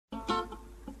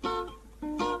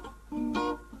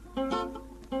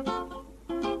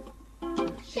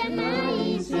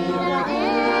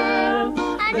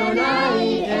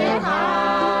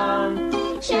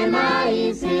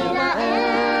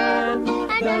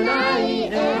Adonai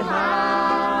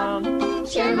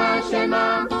Echad. Shema,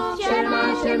 Shema,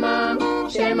 Shema, Shema,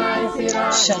 Shema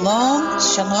Yisrael. Shalom,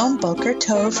 shalom, boker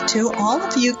tov to all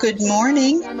of you. Good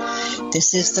morning.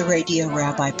 This is the Radio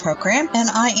Rabbi program, and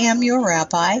I am your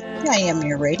rabbi. I am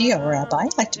your radio rabbi.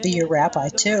 I'd like to be your rabbi,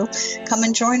 too. Come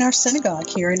and join our synagogue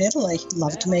here in Italy.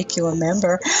 Love to make you a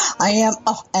member.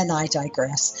 And I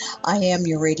digress. I am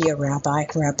your radio rabbi,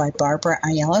 Rabbi Barbara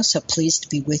Aiello, so pleased to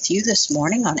be with you this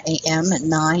morning on AM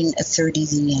 930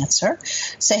 The Answer.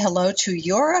 Say hello to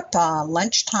Europe,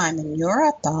 lunchtime in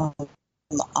Europe,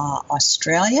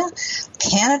 Australia,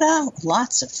 Canada,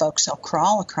 lots of folks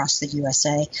all across the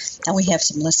USA, and we have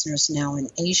some listeners now in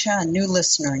Asia, a new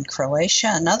listener in Croatia,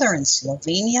 another in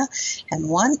Slovenia, and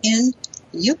one in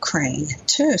Ukraine,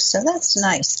 too, so that's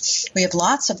nice. We have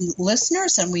lots of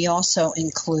listeners, and we also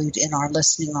include in our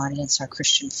listening audience our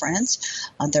Christian friends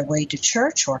on their way to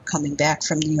church or coming back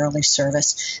from the early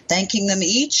service, thanking them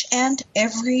each and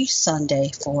every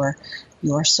Sunday for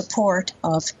your support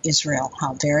of Israel,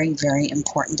 how very, very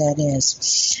important that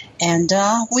is. And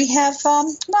we have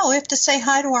to say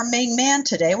hi to our main man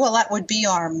today. Well, that would be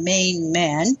our main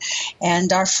man.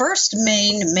 And our first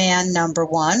main man, number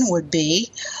one, would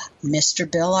be Mr.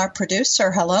 Bill, our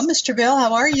producer. Hello, Mr. Bill.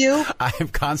 How are you? I am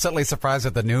constantly surprised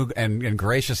at the new and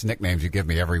gracious nicknames you give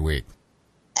me every week.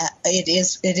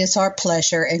 It is our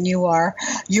pleasure, and you're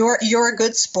a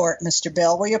good sport, Mr.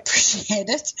 Bill. We appreciate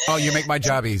it. Oh, you make my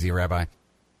job easy, Rabbi.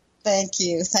 Thank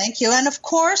you. And of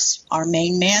course, our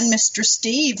main man, Mr.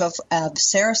 Steve of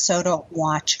Sarasota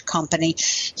Watch Company.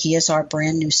 He is our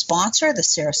brand new sponsor, the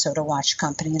Sarasota Watch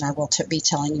Company, and I will be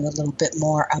telling you a little bit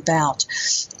more about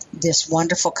this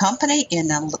wonderful company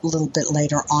in a little bit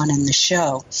later on in the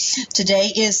show. Today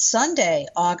is Sunday,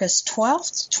 August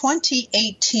 12th,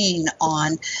 2018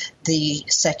 on the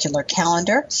secular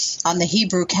calendar. On the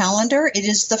Hebrew calendar, it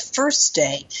is the first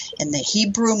day in the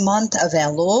Hebrew month of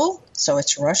Elul. So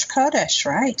it's Rosh Chodesh,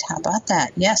 right? How about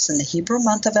that? Yes, in the Hebrew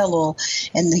month of Elul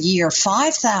in the year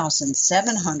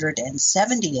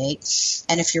 5778.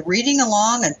 And if you're reading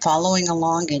along and following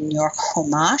along in your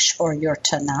Chumash or your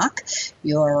Tanakh,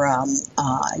 your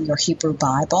Hebrew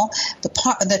Bible,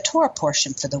 the Torah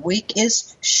portion for the week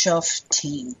is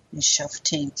Shoftim.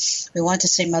 We want to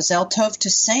say Mazel Tov to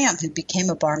Sam, who became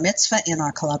a bar mitzvah in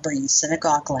our Calabrian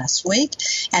synagogue last week,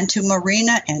 and to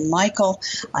Marina and Michael.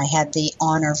 I had the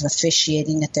honor of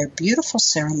officiating at their beautiful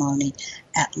ceremony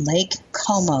at Lake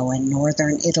Como in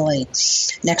northern Italy.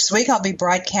 Next week, I'll be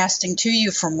broadcasting to you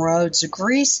from Rhodes,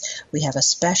 Greece. We have a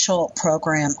special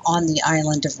program on the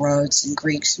island of Rhodes in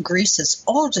Greece's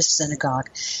oldest synagogue,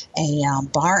 a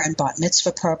bar and bat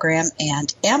mitzvah program,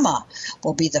 and Emma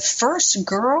will be the first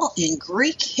girl in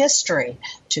Greek history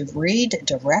to read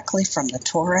directly from the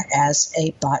Torah as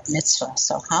a bat mitzvah.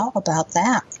 So how about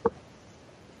that?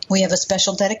 We have a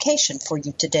special dedication for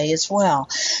you today as well.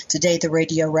 Today, the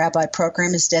Radio Rabbi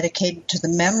program is dedicated to the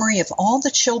memory of all the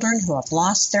children who have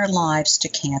lost their lives to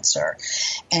cancer.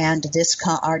 And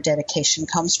our dedication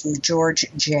comes from George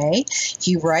J.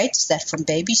 He writes that from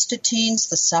babies to teens,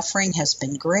 the suffering has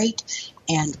been great,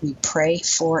 and we pray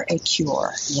for a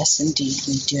cure. Yes, indeed,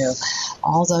 we do.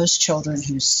 All those children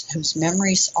whose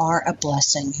memories are a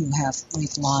blessing,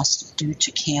 we've lost due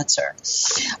to cancer.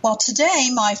 Well,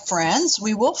 today, my friends,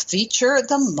 we will feature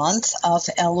the month of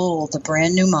Elul, the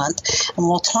brand new month, and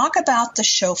we'll talk about the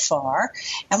shofar,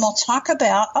 and we'll talk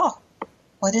about,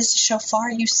 what is the shofar,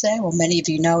 you say? Well, many of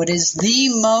you know it is the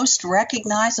most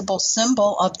recognizable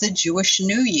symbol of the Jewish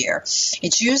New Year.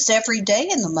 It's used every day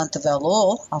in the month of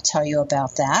Elul. I'll tell you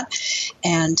about that.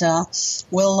 And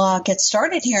we'll get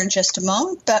started here in just a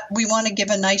moment, but we want to give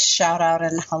a nice shout-out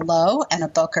and hello and a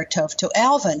boker tov to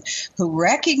Alvin, who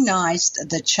recognized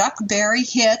the Chuck Berry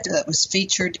hit that was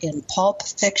featured in Pulp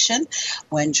Fiction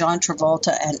when John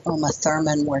Travolta and Uma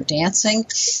Thurman were dancing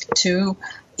to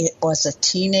It Was a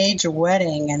Teenage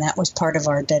Wedding, and that was part of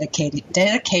our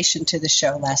dedication to the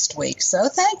show last week. So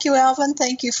thank you, Alvin.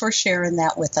 Thank you for sharing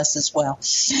that with us as well.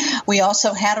 We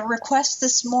also had a request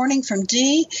this morning from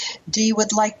Dee. Dee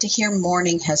would like to hear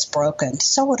Morning Has Broken.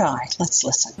 So would I. Let's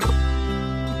listen.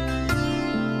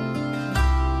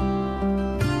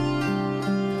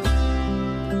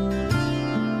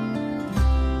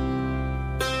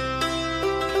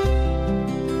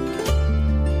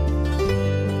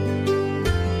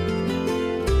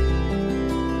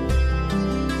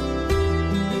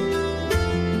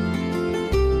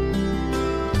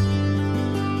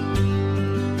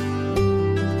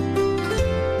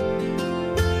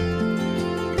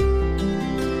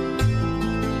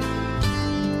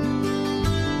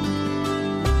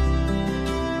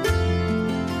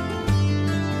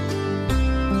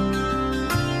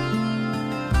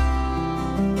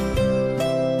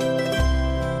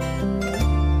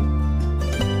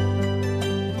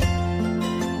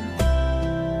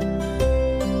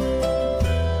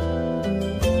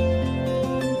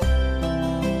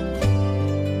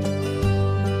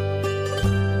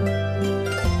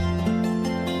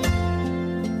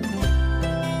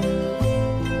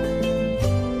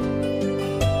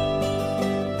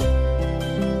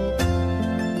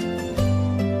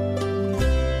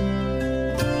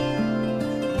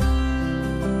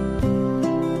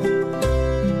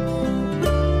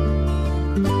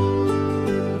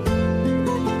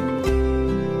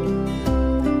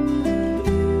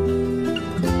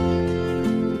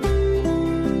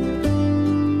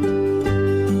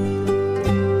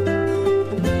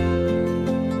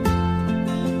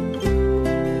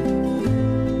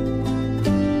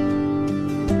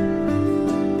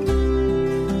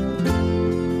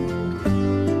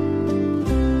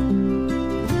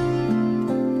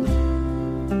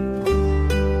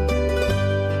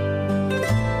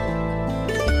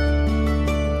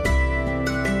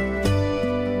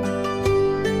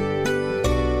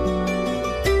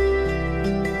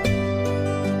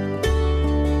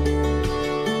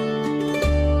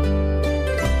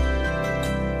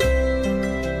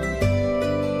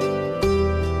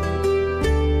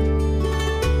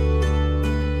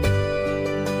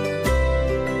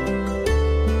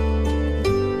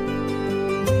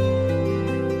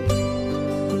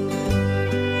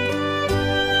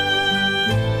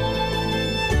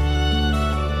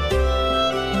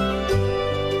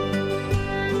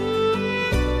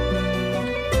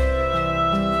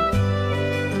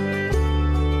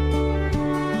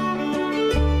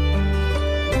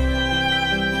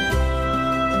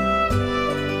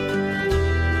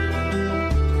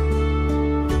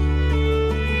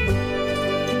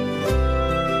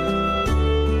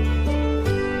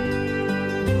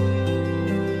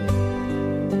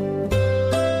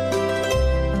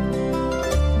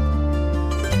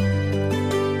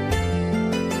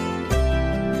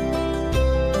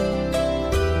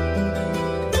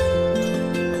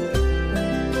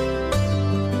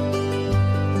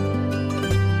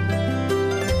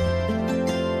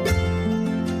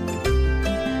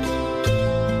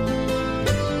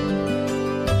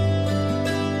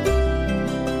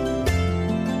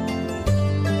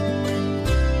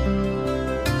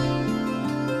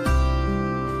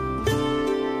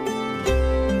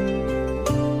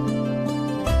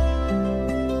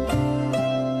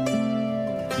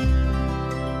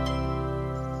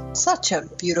 such a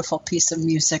beautiful piece of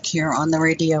music here on the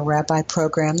Radio Rabbi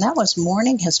program. That was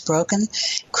Morning Has Broken,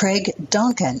 Craig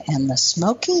Duncan and the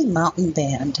Smoky Mountain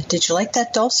Band. Did you like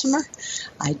that, Dulcimer?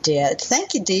 I did.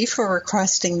 Thank you, Dee, for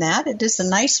requesting that. It is a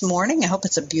nice morning. I hope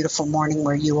it's a beautiful morning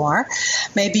where you are.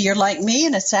 Maybe you're like me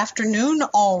and it's afternoon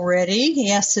already.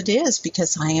 Yes, it is,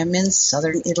 because I am in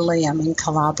southern Italy. I'm in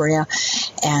Calabria,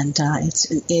 and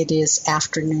it is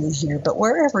afternoon here. But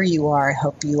wherever you are, I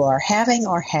hope you are having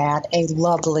or had a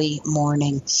lovely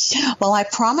morning. Well, I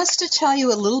promised to tell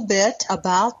you a little bit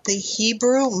about the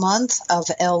Hebrew month of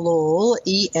Elul,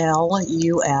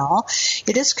 E-L-U-L.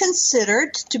 It is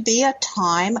considered to be a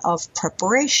time of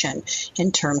preparation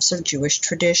in terms of Jewish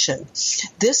tradition.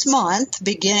 This month,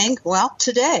 beginning,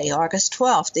 today, August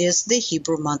 12th, is the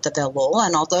Hebrew month of Elul,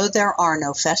 and although there are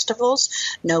no festivals,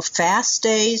 no fast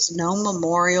days, no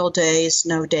memorial days,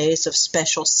 no days of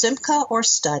special simcha or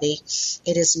study,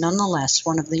 it is nonetheless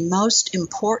one of the most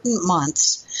important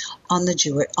months on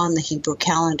the Hebrew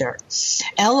calendar.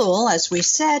 Elul, as we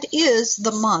said, is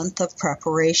the month of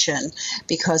preparation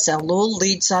because Elul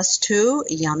leads us to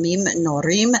Yamim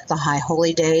Norim, the High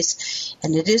Holy Days,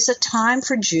 and it is a time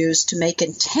for Jews to make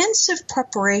intensive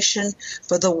preparation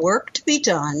for the work to be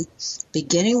done,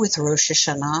 beginning with Rosh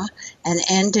HaShanah and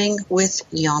ending with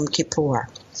Yom Kippur.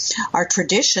 Our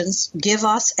traditions give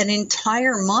us an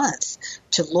entire month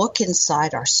to look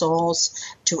inside our souls,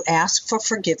 to ask for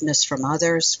forgiveness from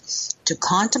others, to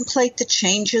contemplate the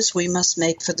changes we must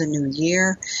make for the new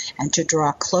year, and to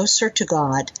draw closer to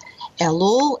God.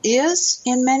 Elul is,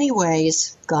 in many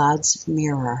ways, God's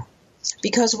mirror,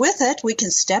 because with it we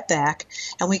can step back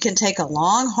and we can take a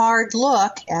long, hard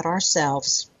look at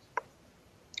ourselves.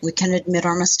 We can admit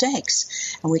our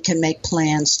mistakes, and we can make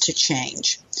plans to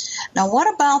change. Now,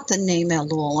 what about the name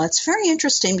Elul? It's very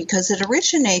interesting because it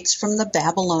originates from the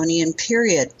Babylonian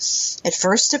period. It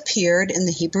first appeared in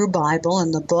the Hebrew Bible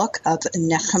in the book of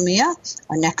Nehemiah,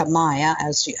 or Nehemiah,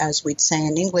 as we'd say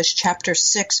in English, chapter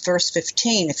 6, verse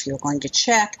 15. If you're going to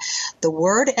check, the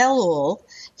word Elul,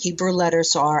 Hebrew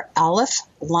letters are Aleph,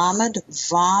 Lamed,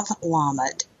 Vav,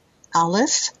 Lamed.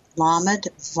 Aleph, Lamed,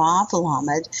 Vav,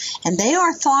 Lamed, and they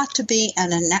are thought to be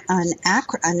an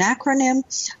acronym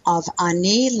of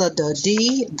Ani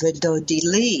Ladodi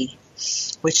Vidodili,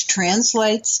 which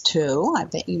translates to, I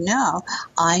bet you know,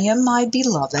 I am my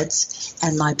beloved's,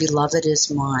 and my beloved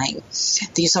is mine.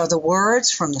 These are the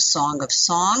words from the Song of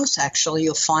Songs. Actually,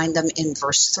 you'll find them in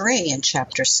verse 3 in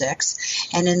chapter 6.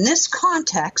 And in this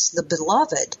context, the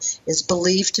beloved is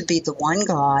believed to be the one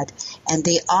God, and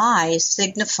the I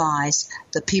signifies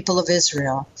the people of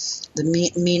Israel,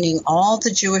 meaning all the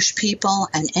Jewish people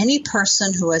and any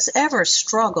person who has ever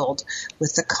struggled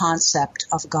with the concept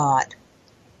of God.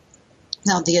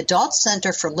 Now, the Adult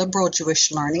Center for Liberal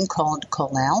Jewish Learning, called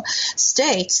Kollel,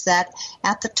 states that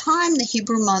at the time the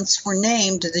Hebrew months were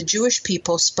named, the Jewish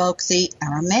people spoke the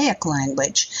Aramaic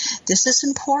language. This is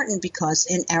important because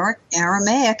in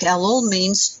Aramaic, Elul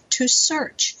means to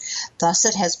search. Thus,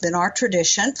 it has been our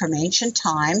tradition from ancient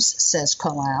times, says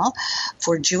Kollel,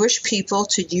 for Jewish people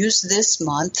to use this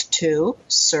month to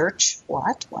search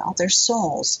what? Well, their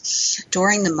souls.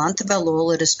 During the month of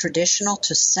Elul, it is traditional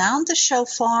to sound the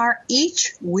shofar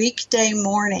each weekday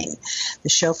morning. The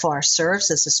shofar serves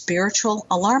as a spiritual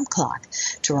alarm clock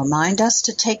to remind us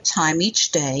to take time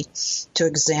each day to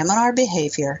examine our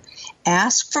behavior,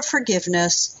 ask for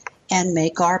forgiveness, and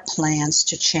make our plans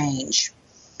to change.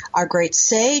 Our great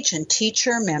sage and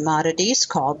teacher, Maimonides,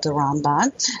 called the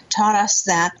Ramban, taught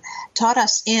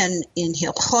us in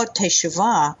Hilchot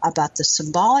Teshuvah about the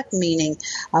symbolic meaning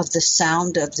of the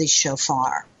sound of the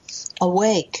shofar.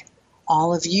 Awake,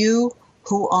 all of you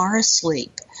who are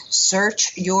asleep.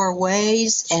 Search your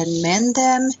ways and mend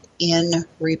them in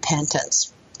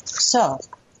repentance. So,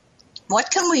 what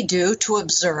can we do to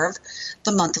observe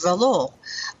the month of Elul?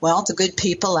 Well, the good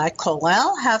people at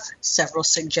Kollel have several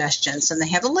suggestions, and they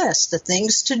have a list of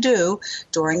things to do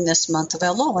during this month of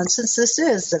Elul. And since this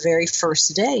is the very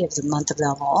first day of the month of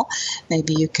Elul,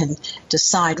 maybe you can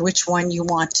decide which one you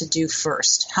want to do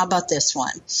first. How about this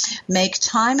one? Make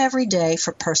time every day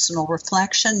for personal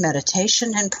reflection,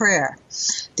 meditation, and prayer.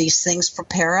 These things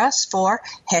prepare us for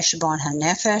Heshbon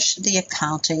HaNefesh, the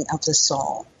accounting of the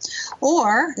soul.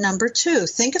 Or, number 2,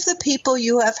 think of the people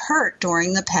you have hurt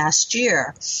during the past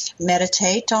year.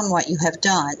 Meditate on what you have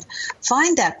done.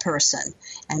 Find that person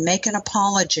and make an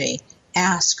apology.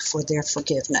 Ask for their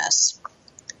forgiveness.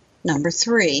 Number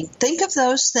 3, think of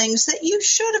those things that you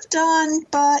should have done,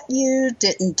 but you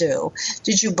didn't do.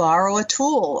 Did you borrow a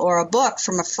tool or a book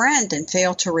from a friend and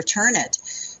fail to return it?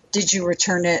 Did you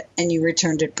return it and you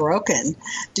returned it broken?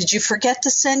 Did you forget to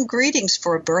send greetings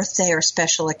for a birthday or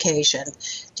special occasion?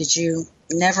 Did you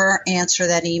never answer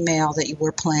that email that you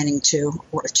were planning to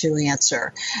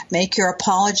answer? Make your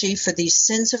apology for these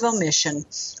sins of omission.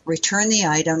 Return the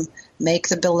item. Make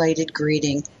the belated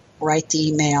greeting. Write the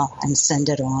email and send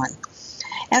it on.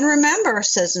 And remember,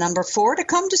 says number 4, to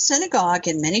come to synagogue.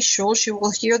 In many shuls you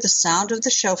will hear the sound of the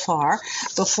shofar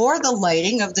before the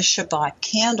lighting of the Shabbat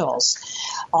candles.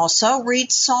 Also, read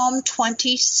Psalm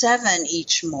 27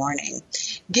 each morning.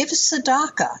 Give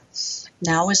tzedakah.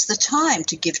 Now is the time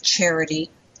to give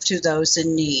charity to those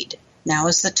in need. Now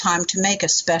is the time to make a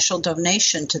special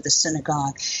donation to the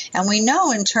synagogue. And we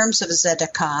know in terms of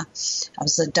tzedakah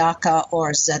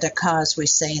or tzedakah, as we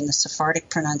say in the Sephardic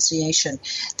pronunciation,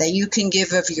 that you can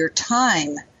give of your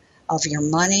time, of your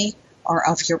money, or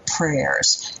of your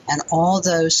prayers. And all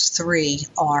those 3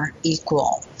 are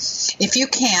equal. If you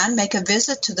can, make a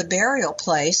visit to the burial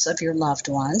place of your loved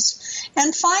ones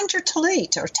and find your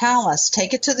talit or talis.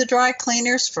 Take it to the dry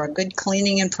cleaners for a good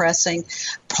cleaning and pressing.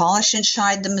 Polish and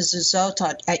shine the mezuzot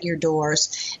at your doors.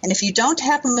 And if you don't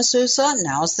have a mezuzah,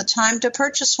 now is the time to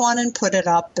purchase one and put it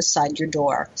up beside your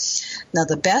door. Now,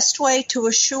 the best way to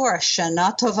assure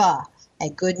Shana Tova, a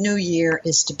good new year,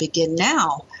 is to begin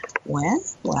now. When?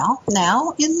 Well,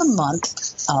 now in the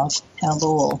month of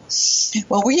Elul.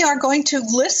 Well, we are going to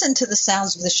listen to the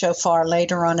sounds of the shofar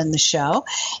later on in the show.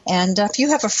 And if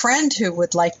you have a friend who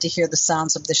would like to hear the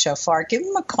sounds of the shofar, give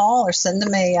them a call or send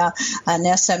them an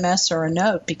SMS or a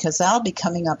note, because that'll be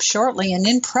coming up shortly. And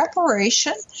in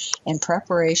preparation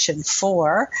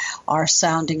for our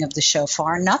sounding of the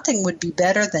shofar, nothing would be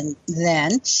better than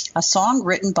a song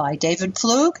written by David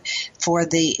Flug for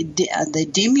the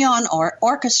Dimyon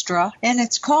Orchestra, and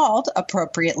it's called,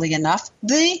 appropriately enough,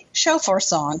 the Shofar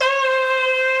Song.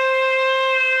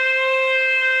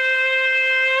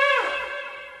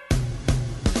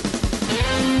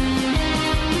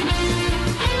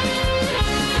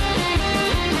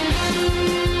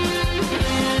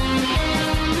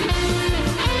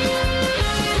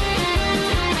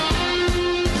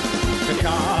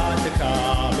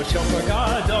 Shofar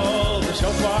gadol, the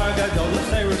shofar gadol,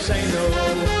 l'cheiruseinu.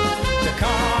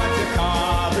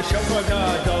 Tekiah, the shofar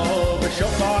gadol, the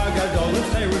shofar gadol,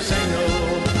 l'cheiruseinu.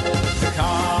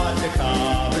 Tekiah,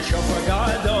 the shofar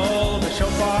gadol, the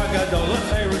shofar gadol,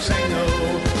 l'cheiruseinu.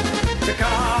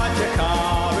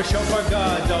 Tekiah, the shofar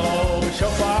gadol, the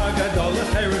shofar gadol,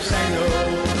 l'cheiruseinu.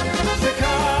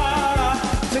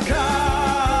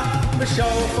 Tekiah, the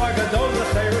shofar gadol,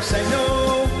 l'cheiruseinu.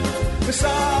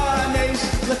 V'sanes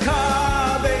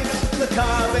l'kabetz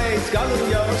galu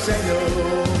yoseinu.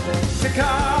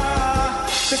 Tekiah,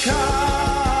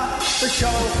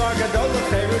 v'shofar gadol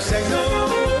l'cheiruseinu.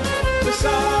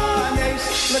 V'sanes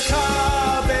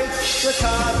l'kabetz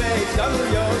galu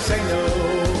yoseinu.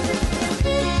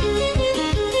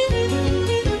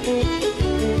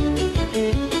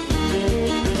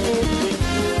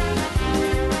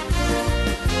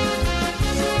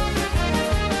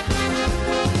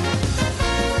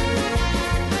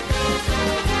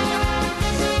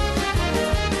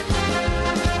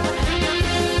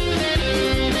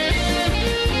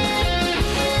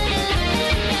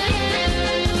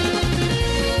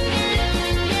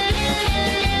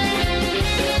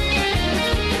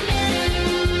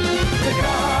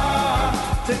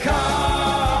 Tekiah,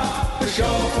 the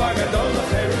shofar gadol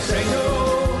l'cheiruseinu.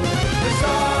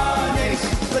 V'sanes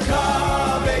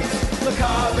l'kabetz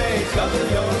galu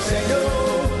yoseinu.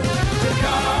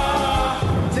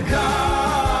 Tekiah,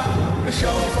 the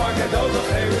shofar gadol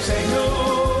l'cheiruseinu.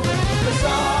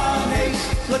 V'sanes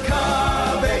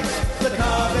l'kabetz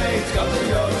galu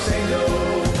yoseinu.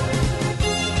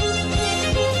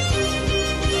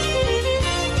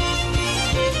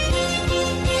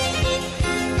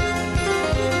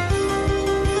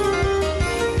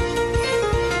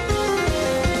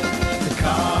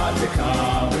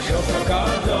 Shofar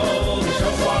gadol, the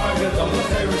shofar gadol,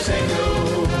 l'cheiruseinu.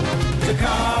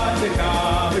 Tekiah,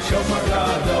 the shofar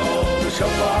gadol, the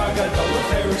shofar gadol,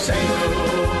 l'cheiruseinu.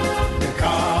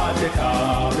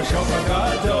 Tekiah, the shofar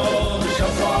gadol, the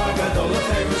shofar gadol,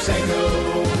 l'cheiruseinu.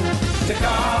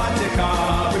 Tekiah,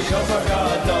 the shofar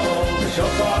gadol, the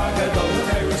shofar gadol,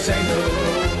 l'cheiruseinu.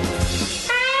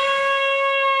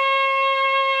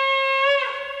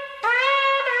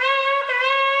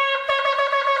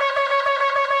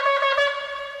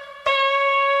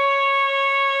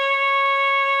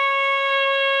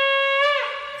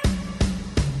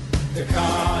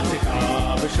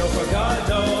 Tekiah, the shofar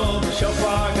gadol, the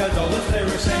shofar gadol,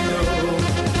 l'cheiruseinu.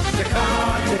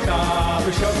 Tekiah,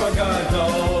 the shofar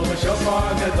gadol, the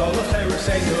shofar gadol,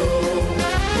 l'cheiruseinu.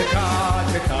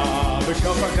 Tekiah,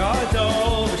 Shofar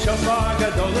Gadol, Shofar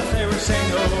Gadol,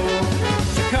 Lecheruseinu.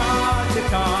 Tekiah,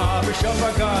 Tekiah,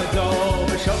 Shofar Gadol,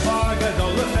 Shofar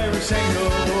Gadol, Lecheruseinu.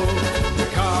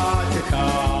 Tekiah,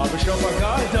 Tekiah, Shofar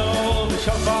Gadol,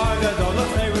 Shofar Gadol,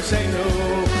 Lecheruseinu.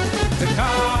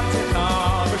 Tekiah,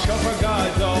 Tekiah, Shofar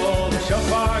Gadol,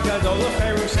 Shofar Gadol,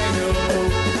 Lecheruseinu.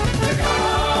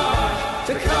 Tekiah,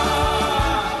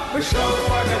 Tekiah,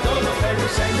 Shofar Gadol,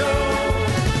 Lecheruseinu.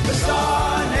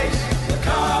 Besanes,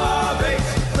 Lekabes,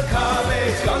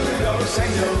 Lekabes,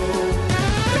 Galuyoseinu.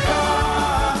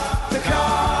 Tekiah,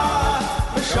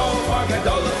 Tekiah, Shofar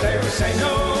Gadol,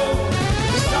 Lecheruseinu.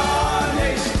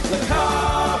 Besanes,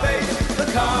 Lekabes,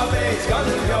 Lekabes,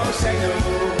 Galuyoseinu.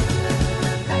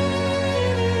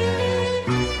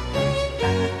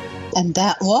 And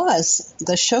that was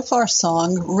the Shofar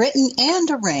song written and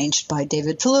arranged by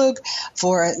David Flug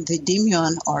for the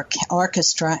Dimion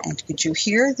Orchestra. And could you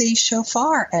hear the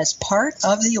shofar as part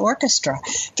of the orchestra?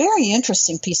 Very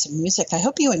interesting piece of music. I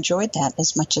hope you enjoyed that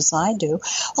as much as I do,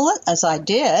 as I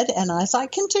did, and as I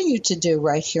continue to do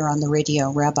right here on the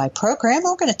Radio Rabbi program.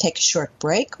 We're going to take a short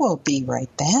break. We'll be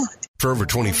right back. For over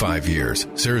 25 years,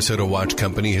 Sarasota Watch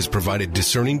Company has provided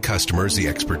discerning customers the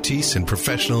expertise and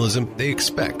professionalism they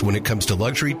expect when it comes to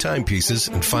luxury timepieces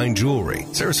and fine jewelry.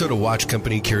 Sarasota Watch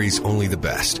Company carries only the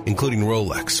best, including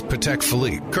Rolex, Patek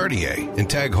Philippe, Cartier, and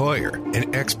Tag Heuer.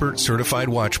 An expert certified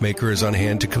watchmaker is on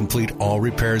hand to complete all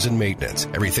repairs and maintenance,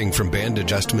 everything from band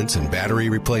adjustments and battery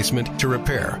replacement to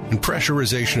repair and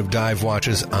pressurization of dive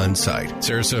watches on site.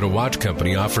 Sarasota Watch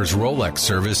Company offers Rolex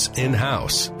service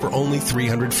in-house for only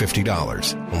 $350.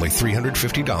 Only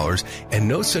 $350, and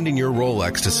no sending your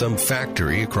Rolex to some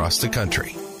factory across the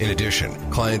country. In addition,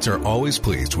 clients are always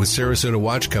pleased with Sarasota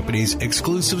Watch Company's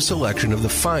exclusive selection of the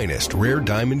finest rare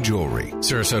diamond jewelry.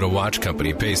 Sarasota Watch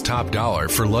Company pays top dollar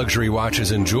for luxury watches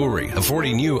and jewelry,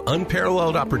 affording you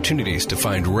unparalleled opportunities to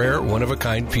find rare,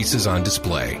 one-of-a-kind pieces on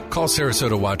display. Call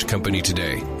Sarasota Watch Company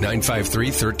today,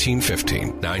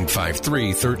 953-1315,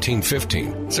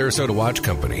 953-1315. Sarasota Watch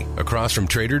Company, across from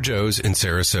Trader Joe's in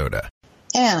Sarasota.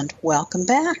 And welcome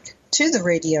back to the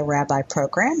Radio Rabbi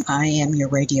program. I am your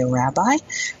Radio Rabbi,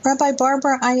 Rabbi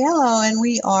Barbara Aiello, and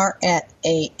we are at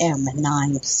AM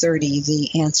 930,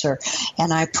 The Answer.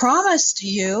 And I promised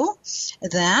you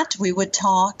that we would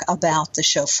talk about the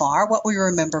shofar, what we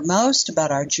remember most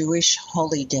about our Jewish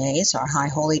holy days, our high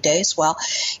holy days. Well,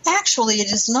 actually,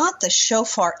 it is not the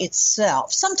shofar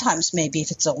itself. Sometimes maybe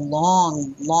if it's a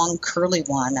long, curly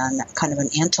one on kind of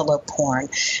an antelope horn,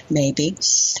 maybe.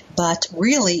 But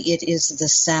really, it is the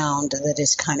sound that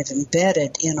is kind of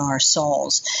embedded in our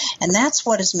souls. And that's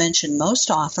what is mentioned most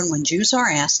often when Jews are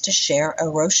asked to share a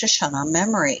Rosh HaShanah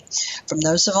memory. From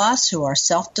those of us who are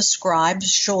self-described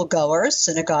shul goers,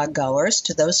 synagogue goers,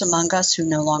 to those among us who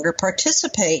no longer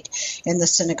participate in the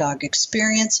synagogue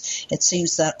experience, it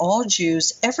seems that all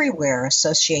Jews everywhere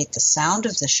associate the sound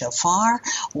of the shofar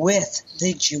with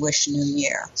the Jewish New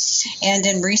Year. And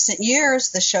in recent years,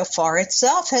 the shofar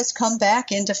itself has come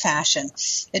back into fashion.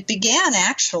 It began,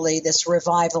 actually, this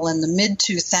revival in the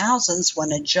mid-2000s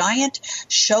when a giant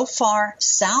shofar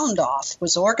sound-off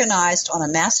was organized on a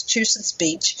Massachusetts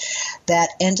beach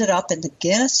that ended up in the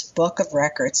Guinness Book of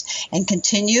Records and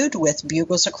continued with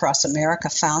Bugles Across America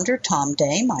founder Tom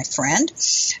Day, my friend,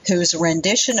 whose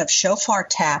rendition of shofar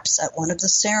taps at one of the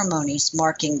ceremonies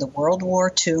marking the World War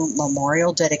II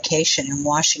memorial dedication in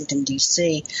Washington,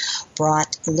 D.C.,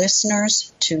 brought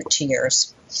listeners to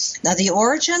tears. Now, the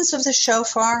origins of the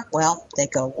shofar, well, they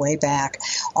go way back.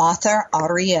 Author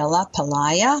Ariella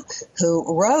Pelaya,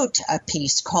 who wrote a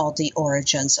piece called The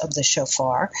Origins of the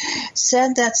Shofar,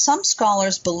 said that some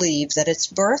scholars believe that its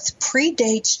birth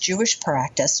predates Jewish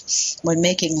practice when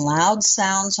making loud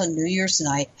sounds on New Year's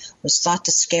night was thought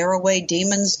to scare away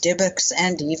demons, dibbuks,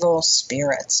 and evil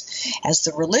spirits. As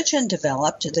the religion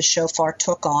developed, the shofar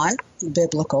took on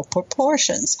biblical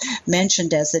proportions,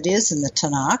 mentioned as it is in the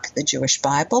Tanakh, the Jewish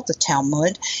Bible, the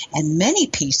Talmud, and many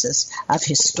pieces of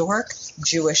historic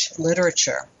Jewish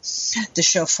literature. The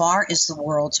shofar is the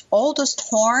world's oldest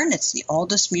horn. It's the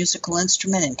oldest musical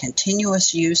instrument in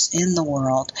continuous use in the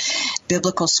world.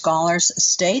 Biblical scholars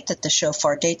state that the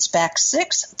shofar dates back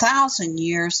 6,000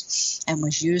 years and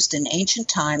was used in ancient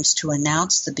times to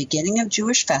announce the beginning of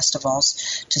Jewish festivals,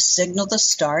 to signal the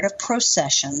start of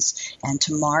processions, and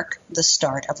to mark the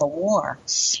start of a war.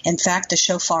 In fact, the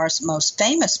shofar's most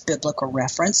famous biblical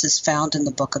reference is found in the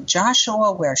book of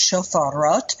Joshua, where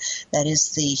shofarot, that is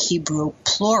the Hebrew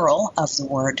plural of the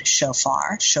word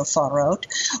shofar, shofarot,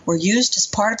 were used as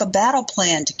part of a battle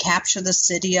plan to capture the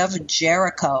city of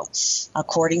Jericho.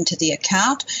 According to the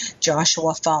account,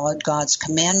 Joshua followed God's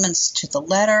commandments to the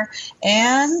letter,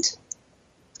 and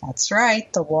That's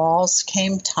right, the walls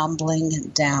came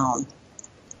tumbling down.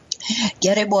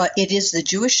 Yet it is the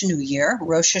Jewish New Year,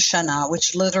 Rosh HaShanah,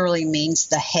 which literally means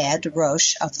the head,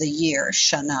 Rosh, of the year,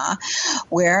 Shana,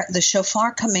 where the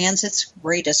shofar commands its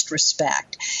greatest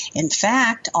respect. In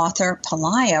fact, author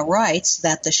Tekiah writes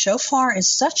that the shofar is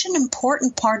such an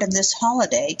important part of this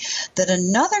holiday that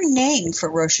another name for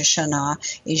Rosh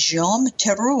HaShanah is Yom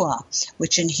Teruah,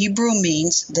 which in Hebrew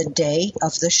means the day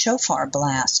of the shofar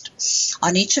blast.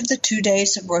 On each of the 2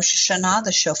 days of Rosh Hashanah,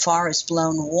 the shofar is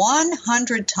blown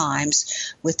 100 times,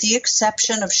 with the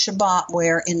exception of Shabbat,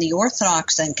 where in the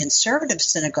Orthodox and conservative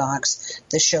synagogues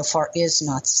the shofar is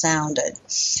not sounded.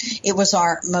 It was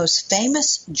our most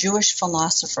famous Jewish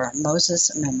philosopher,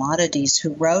 Moses Maimonides,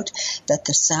 who wrote that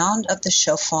the sound of the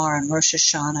shofar on Rosh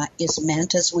Hashanah is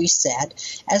meant, as we said,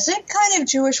 as a kind of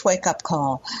Jewish wake-up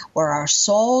call, where our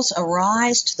souls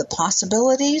arise to the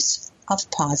possibilities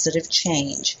of positive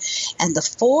change. And the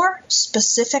 4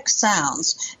 specific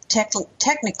sounds,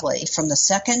 technically from the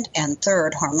second and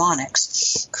third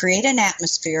harmonics, create an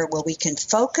atmosphere where we can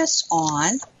focus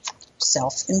on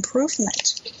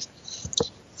self-improvement.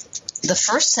 The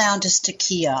first sound is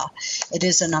Tekiah. It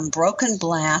is an unbroken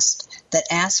blast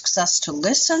that asks us to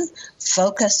listen,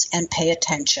 focus, and pay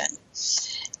attention.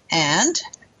 And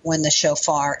when the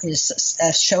shofar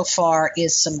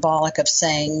is symbolic of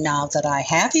saying, now that I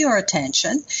have your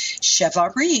attention,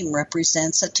 Shevarim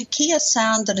represents a Tekiah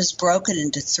sound that is broken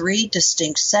into 3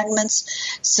 distinct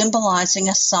segments, symbolizing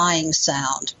a sighing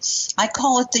sound. I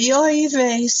call it the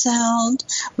oive sound,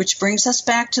 which brings us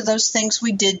back to those things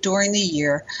we did during the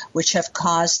year, which have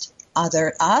caused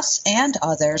us and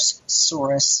others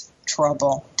sorrow,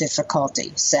 trouble,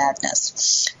 difficulty,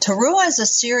 sadness. Teruah is a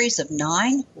series of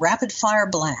 9 rapid-fire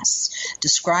blasts,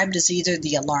 described as either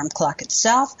the alarm clock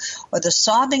itself or the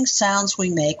sobbing sounds we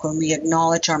make when we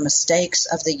acknowledge our mistakes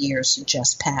of the years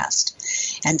just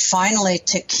past. And finally,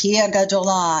 Tekiah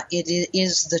Gadolah. It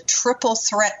is the triple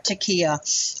threat Tekiah,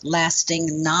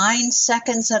 lasting 9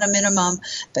 seconds at a minimum,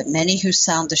 but many who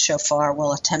sound the shofar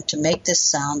will attempt to make this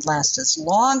sound last as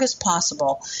long as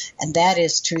possible, and that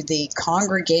is to the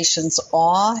congregation's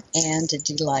awe and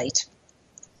delight.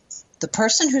 The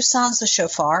person who sounds the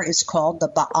shofar is called the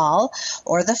Baal,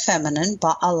 or the feminine,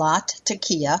 Baalat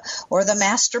Tekiah, or the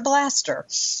master blaster,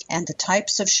 and the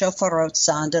types of shofarot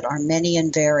sounded are many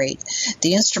and varied.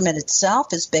 The instrument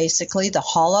itself is basically the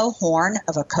hollow horn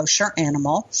of a kosher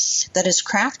animal that is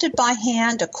crafted by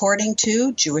hand according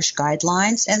to Jewish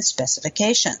guidelines and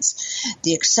specifications.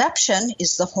 The exception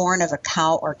is the horn of a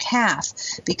cow or calf,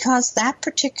 because that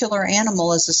particular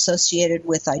animal is associated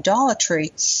with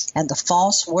idolatry and the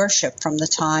false worship from the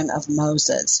time of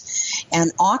Moses.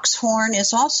 An ox horn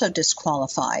is also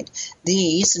disqualified.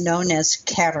 These, known as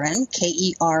keren,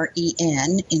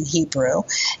 K-E-R-E-N in Hebrew,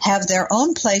 have their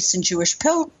own place in Jewish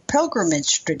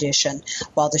pilgrimage tradition,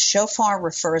 while the shofar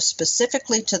refers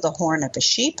specifically to the horn of a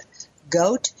sheep,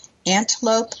 goat,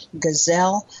 antelope,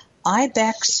 gazelle,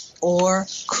 ibex, or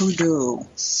kudu.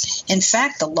 In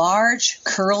fact, the large,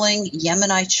 curling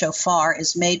Yemenite shofar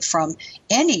is made from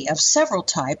any of several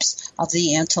types of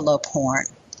the antelope horn.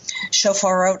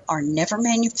 Shofarot are never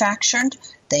manufactured.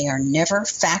 They are never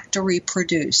factory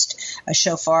produced. A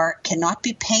shofar cannot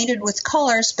be painted with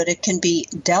colors, but it can be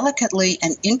delicately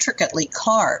and intricately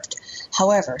carved.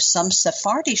 However, some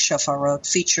Sephardi shofarot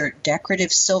feature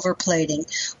decorative silver plating,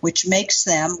 which makes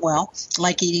them, well,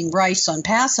 like eating rice on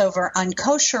Passover,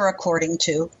 unkosher according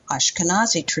to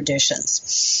Ashkenazi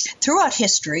traditions. Throughout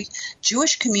history,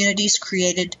 Jewish communities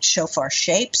created shofar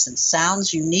shapes and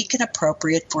sounds unique and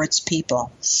appropriate for its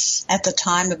people. At the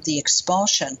time of the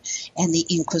expulsion and the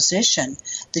Inquisition,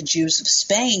 the Jews of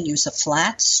Spain used a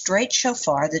flat, straight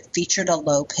shofar that featured a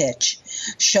low pitch.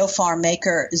 Shofar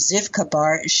maker Zivka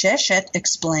Bar Sheshet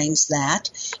explains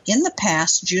that in the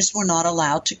past, Jews were not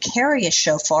allowed to carry a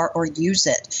shofar or use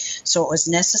it, so it was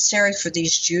necessary for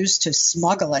these Jews to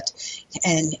smuggle it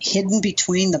and hidden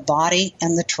between the body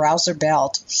and the trouser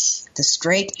belt. The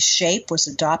straight shape was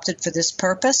adopted for this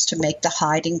purpose to make the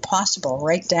hiding possible,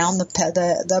 right down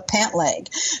the pant leg.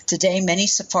 Today, many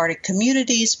Sephardic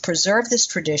communities preserve this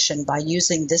tradition by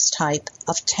using this type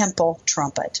of temple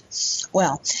trumpet.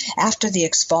 Well, after the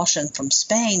expulsion from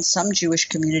Spain, some Jewish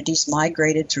communities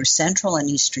migrated through Central and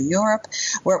Eastern Europe,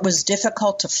 where it was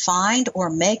difficult to find or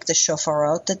make the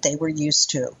shofarot that they were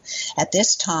used to. At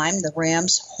this time, the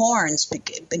ram's horns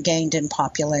gained in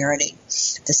popularity.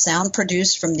 The sound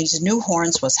produced from these new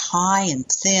horns was high and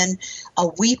thin, a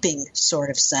weeping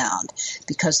sort of sound,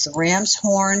 because the ram's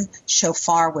horn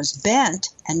shofar was bent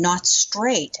and not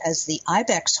straight as the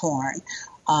ibex horn,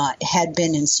 had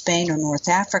been in Spain or North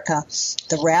Africa,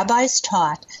 the rabbis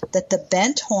taught that the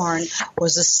bent horn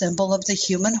was a symbol of the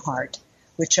human heart,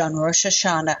 which on Rosh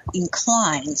HaShanah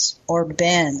inclines or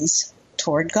bends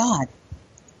toward God.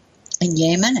 In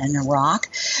Yemen and Iraq,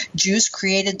 Jews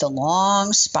created the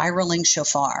long, spiraling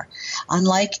shofar.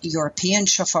 Unlike European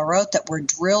shofarot that were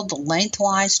drilled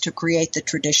lengthwise to create the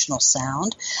traditional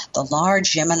sound, the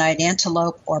large Yemenite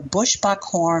antelope or bushbuck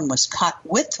horn was cut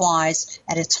widthwise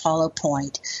at its hollow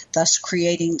point, thus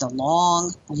creating the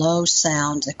long, low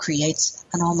sound that creates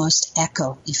an almost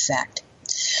echo effect.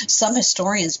 Some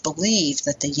historians believe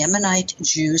that the Yemenite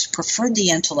Jews preferred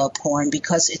the antelope horn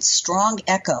because its strong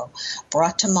echo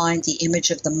brought to mind the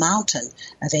image of the mountain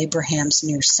of Abraham's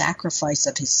near sacrifice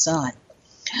of his son.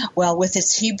 Well, with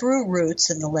its Hebrew roots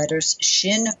in the letters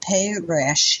Shin Pei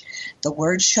Resh, the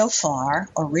word shofar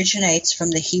originates from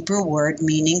the Hebrew word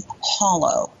meaning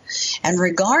hollow. And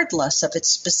regardless of its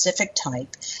specific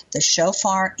type, the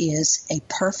shofar is a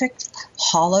perfect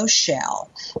hollow shell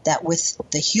that with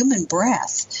the human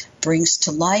breath brings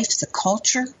to life the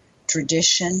culture,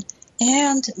 tradition,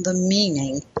 and the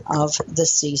meaning of the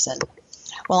season.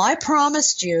 Well, I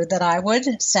promised you that I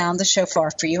would sound the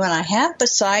shofar for you, and I have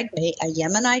beside me a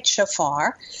Yemenite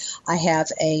shofar. I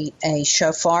have a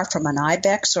shofar from an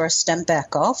ibex or a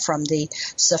stembeko from the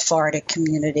Sephardic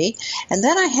community, and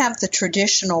then I have the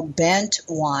traditional bent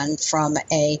one from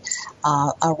a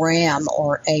ram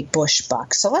or a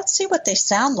bushbuck. So let's see what they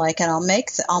sound like, and I'll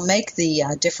make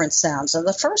the different sounds. So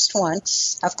the first one,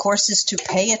 of course, is to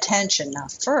pay attention. Now,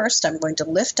 first, I'm going to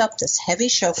lift up this heavy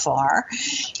shofar.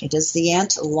 It is the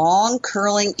long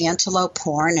curling antelope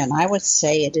horn, and I would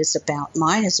say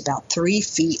mine is about 3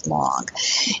 feet long.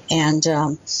 And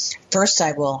first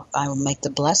I will make the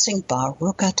blessing,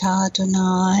 Baruch atah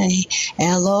Adonai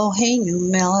Eloheinu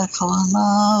melech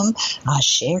haolam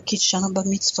asher kitshanu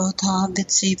b'mitzvotav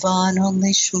v'tzivanu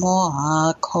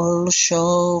lishmoa kol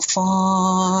shofar.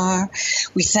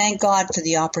 We thank God for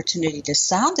the opportunity to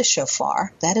sound the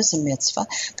shofar. That is a mitzvah.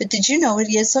 But did you know it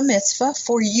is a mitzvah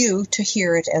for you to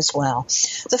hear it as well?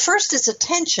 The first is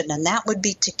attention, and that would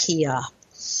be Tekiah.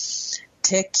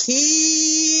 Tekiah.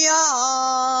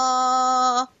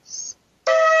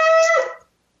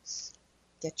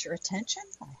 Get your attention?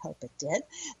 I hope it did.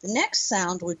 The next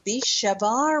sound would be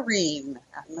Shavarim.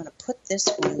 I'm going to put this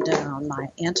one down, my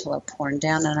antelope horn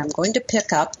down, and I'm going to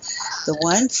pick up the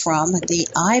one from the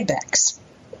ibex.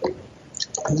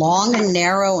 Long and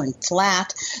narrow and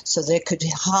flat, so it could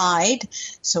hide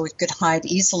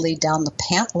easily down the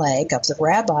pant leg of the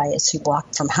rabbi as he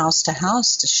walked from house to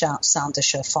house to sound the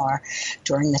shofar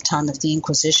during the time of the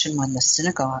Inquisition when the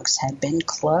synagogues had been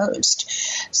closed.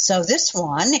 So this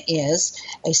one is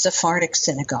a Sephardic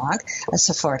shofar,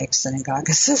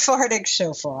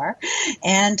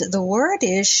 and the word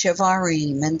is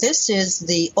shavarim, and this is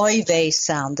the oive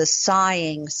sound, the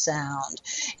sighing sound,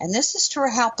 and this is to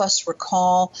help us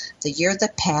recall the year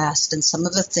that passed and some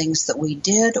of the things that we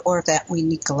did or that we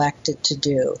neglected to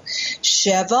do.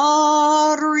 Shevarim.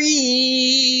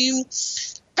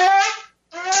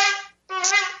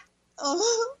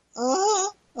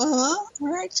 All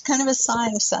right, it's kind of a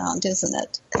sighing sound, isn't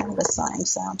it? Kind of a sighing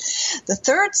sound. The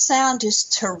third sound is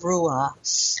teruah.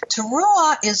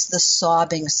 Teruah is the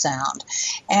sobbing sound,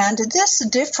 and this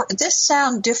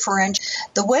sound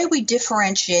the way we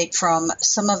differentiate from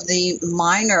some of the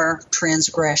minor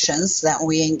transgressions that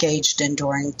we engaged in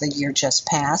during the year just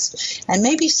past, and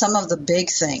maybe some of the big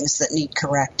things that need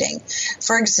correcting.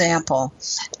 For example,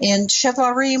 in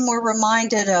Shevarim, we're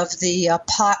reminded of the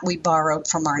pot we borrowed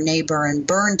from our neighbor and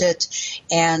burned it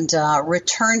and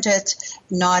returned it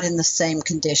not in the same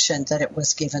condition that it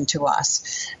was given to us.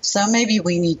 So maybe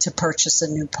we need to purchase a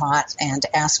new pot and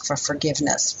ask for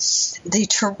forgiveness. The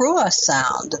teruah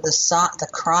sound, the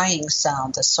crying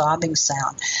sound, the sobbing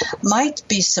sound, might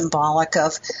be symbolic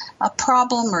of a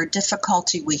problem or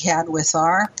difficulty we had with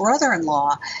our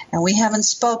brother-in-law, and we haven't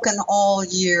spoken all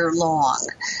year long.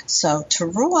 So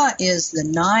teruah is the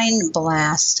 9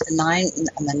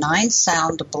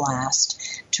 sound blast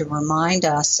to remind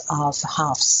us of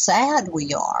how sad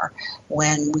we are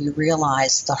when we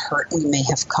realize the hurt we may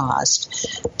have caused.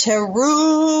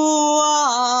 Teruah.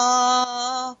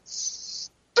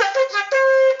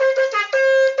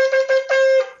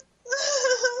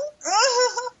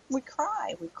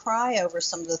 We cry over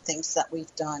some of the things that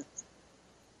we've done.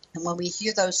 And when we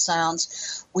hear those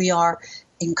sounds, we are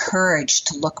encouraged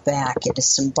to look back. It is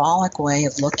a symbolic way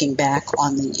of looking back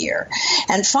on the year.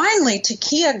 And finally,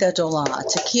 Tekiah Gadolah.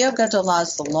 Tekiah Gadolah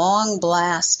is the long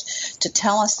blast to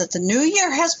tell us that the new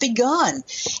year has begun.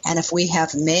 And if we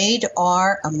have made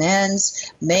our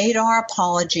amends, made our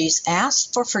apologies,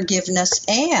 asked for forgiveness,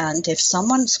 and if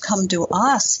someone's come to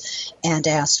us and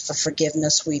asked for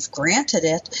forgiveness, we've granted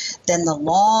it, then the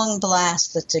long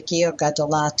blast, the Tekiah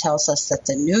Gadolah, tells us that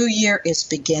the new year is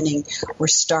beginning. We're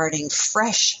starting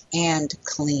fresh and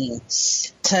clean.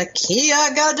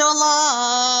 Tekiah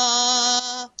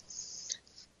Gadolah.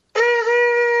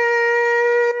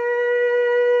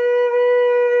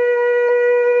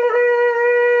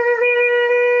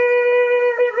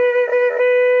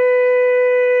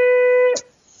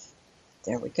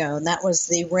 There we go. And that was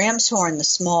the ram's horn, the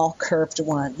small curved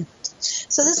one.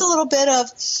 So there's a little bit of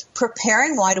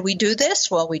preparing. Why do we do this?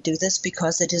 Well, we do this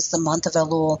because it is the month of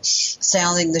Elul,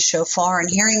 sounding the shofar, and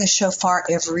hearing the shofar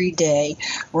every day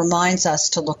reminds us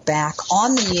to look back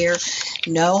on the year.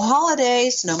 No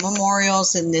holidays, no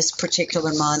memorials in this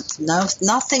particular month,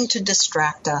 nothing to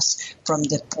distract us from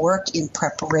the work in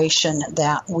preparation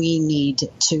that we need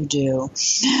to do.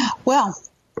 Well,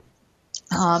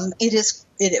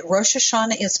 Rosh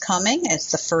HaShanah is coming.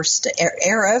 It's the first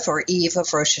Erev or Eve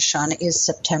of Rosh HaShanah is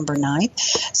September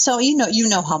 9th. So you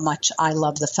know how much I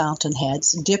love the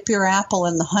Fountainheads. Dip Your Apple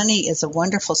in the Honey is a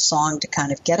wonderful song to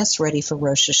kind of get us ready for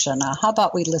Rosh HaShanah. How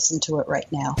about we listen to it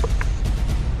right now?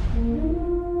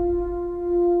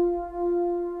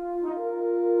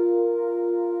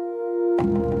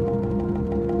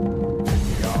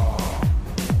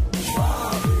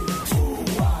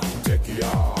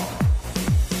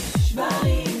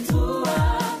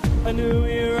 A new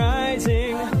year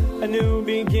rising, a new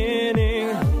beginning.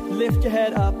 Lift your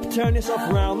head up, turn yourself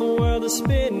around, the world is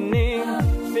spinning.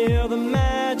 Feel the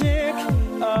magic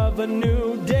of a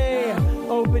new day.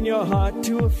 Open your heart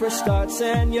to a fresh start,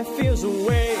 send your fears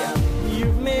away.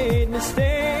 You've made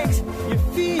mistakes, you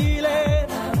feel it.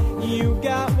 You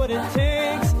got what it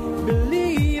takes,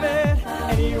 believe it.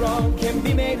 Any wrong can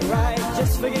be made right,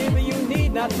 just forgive it, you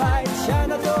need not fight.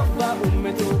 Shana Tova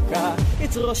Umetuka,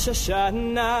 it's Rosh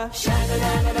HaShanah. Shana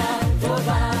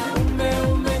Tova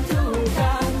Umetuka,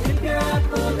 dip your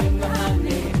apple in the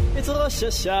honey, it's Rosh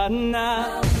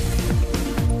HaShanah.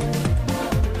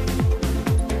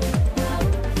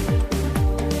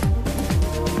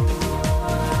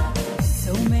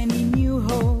 So many new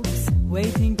hopes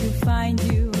waiting to find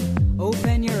you.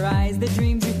 Open your eyes, the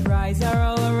dreams you prize are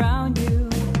all around you.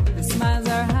 The smiles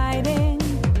are hiding,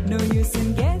 no use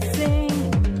in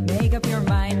guessing. Make up your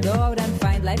mind, go out and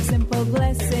find life's simple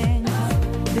blessings.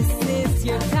 This is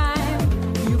your time,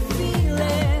 you feel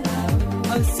it,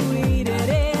 how sweet it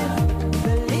is,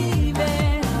 believe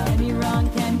it. Any wrong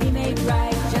can be made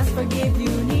right, just forgive, you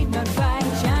need not fight.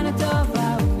 Shana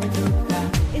Tova Umetuka,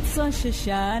 it's Rosh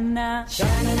HaShanah.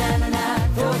 Shana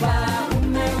Tova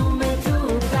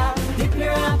Umetuka, dip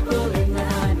your apple in the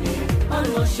honey on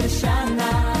Rosh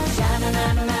HaShanah. Shana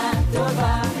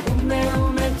Tova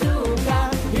Umetuka,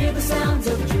 hear the sounds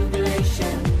of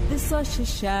jubilation. This Rosh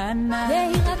HaShanah.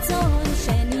 Yehi Ratzon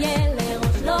sheniyeh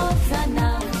lerosh lo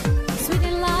tzanach. Sweet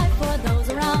in life for those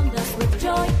around us with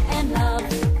joy and love.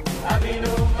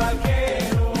 Avinu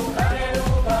Malkeinu, Chalelu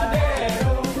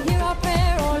Banenu. Hear our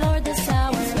prayer, O Lord, this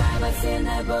hour. Inscribe us in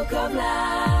the book of life.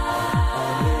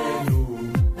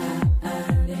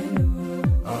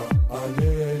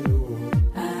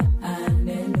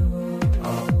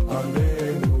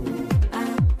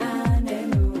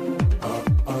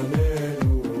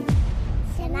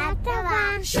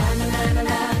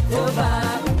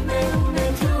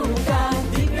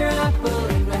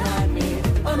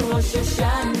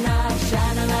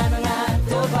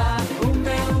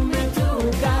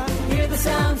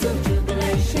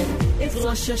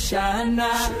 Rosh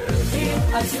HaShanah,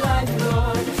 give us life,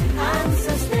 Lord, and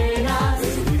sustain us.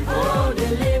 Oh,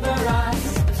 deliver us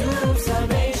to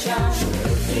salvation.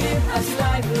 Give us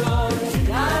life, Lord,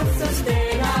 and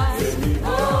sustain us.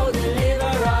 Oh,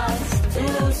 deliver us to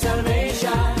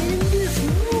salvation. In this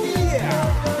new year,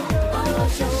 Oh,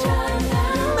 Rosh HaShanah,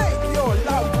 make your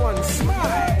loved ones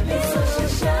smile. it's Rosh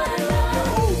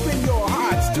HaShanah, Open your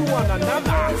hearts to one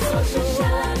another it's Rosh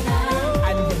HaShanah,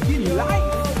 and begin life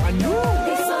anew.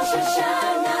 it's Rosh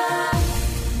HaShanah.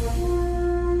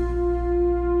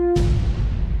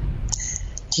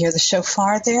 Do you hear the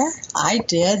shofar there? I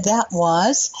did. That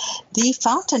was the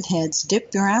Fountainheads.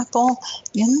 Dip your apple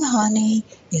in the honey.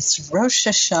 It's Rosh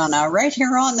HaShanah right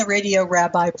here on the Radio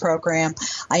Rabbi program.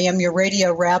 I am your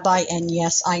Radio Rabbi, and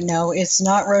yes, I know it's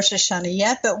not Rosh HaShanah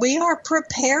yet, but we are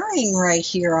preparing right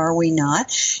here, are we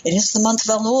not? It is the month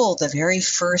of Elul, the very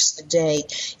first day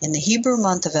in the Hebrew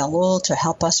month of Elul, to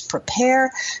help us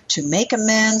prepare, to make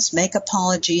amends, make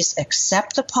apologies,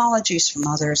 accept apologies from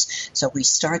others, so we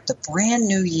start the brand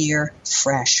new year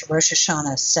fresh. Rosh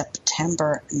HaShanah,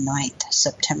 September 9th.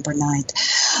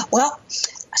 Well,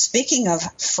 speaking of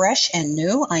fresh and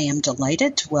new, I am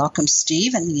delighted to welcome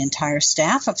Steve and the entire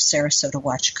staff of Sarasota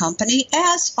Watch Company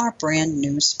as our brand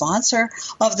new sponsor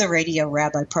of the Radio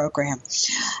Rabbi program.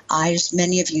 As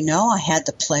many of you know, I had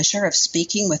the pleasure of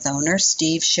speaking with owner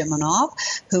Steve Shimonov,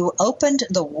 who opened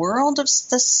the world of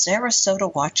the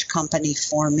Sarasota Watch Company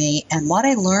for me, and what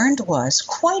I learned was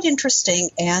quite interesting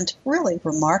and really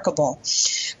remarkable.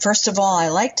 First of all, I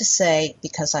like to say,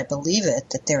 because I believe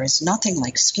it, that there is nothing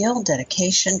like skill,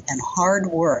 dedication, and hard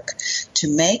work to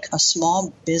make a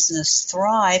small business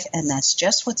thrive, and that's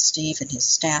just what Steve and his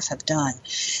staff have done.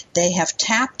 They have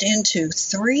tapped into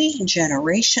 3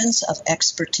 generations of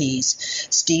expertise.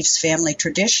 Steve's family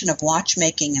tradition of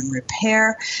watchmaking and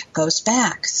repair goes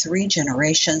back 3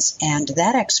 generations, and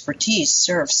that expertise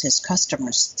serves his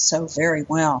customers so very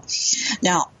well.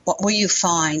 Now, what will you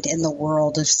find in the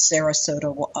world of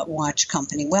Sarasota Watch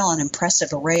Company? Well, an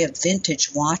impressive array of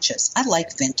vintage watches. I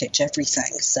like vintage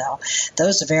everything, so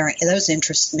those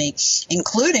interest me,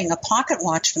 including a pocket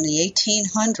watch from the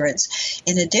 1800s.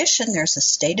 In addition, there's a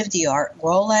state-of-the-art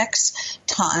Rolex,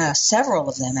 several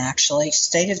of them actually,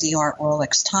 state-of-the-art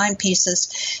Rolex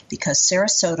timepieces, because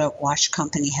Sarasota Watch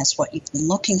Company has what you've been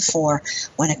looking for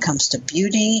when it comes to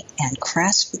beauty and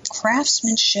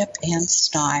craftsmanship and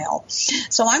style.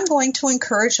 So I'm going to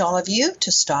encourage all of you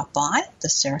to stop by the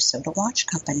Sarasota Watch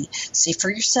Company. See for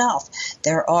yourself.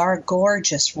 There are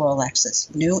gorgeous Rolexes,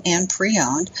 new and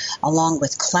pre-owned, along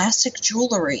with classic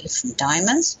jewelry from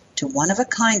diamonds to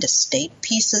one-of-a-kind estate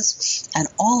pieces, and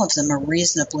all of them are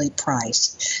reasonably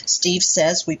priced. Steve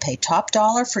says we pay top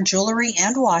dollar for jewelry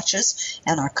and watches,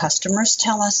 and our customers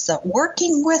tell us that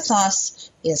working with us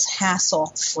is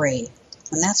hassle-free.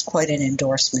 And that's quite an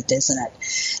endorsement, isn't it?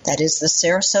 That is the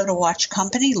Sarasota Watch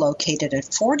Company, located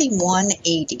at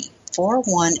 4180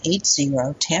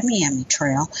 Tamiami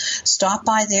Trail. Stop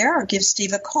by there or give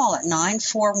Steve a call at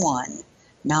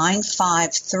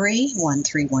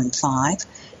 941-953-1315,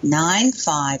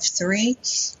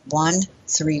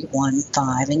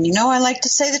 953-1315. And you know I like to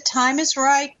say the time is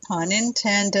right, pun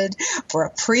intended, for a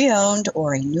pre-owned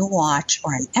or a new watch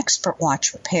or an expert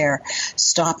watch repair.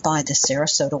 Stop by the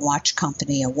Sarasota Watch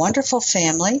Company, a wonderful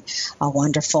family, a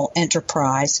wonderful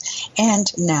enterprise,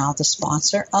 and now the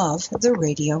sponsor of the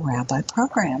Radio Rabbi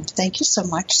program. Thank you so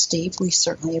much, Steve. We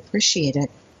certainly appreciate it.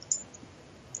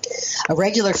 A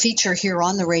regular feature here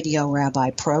on the Radio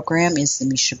Rabbi program is the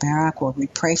Mishabarak, where we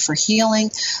pray for healing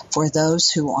for those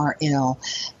who are ill.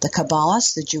 The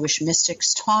Kabbalists, the Jewish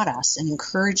mystics, taught us and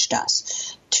encouraged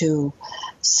us to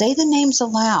say the names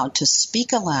aloud, to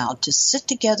speak aloud, to sit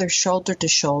together shoulder to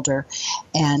shoulder,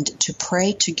 and to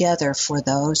pray together for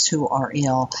those who are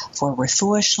ill, for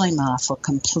refuah shlema, for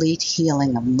complete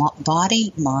healing of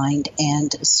body, mind,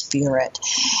 and spirit.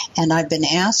 And I've been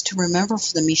asked to remember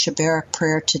for the Mishabarak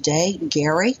prayer today,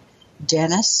 Gary,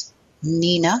 Dennis,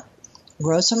 Nina,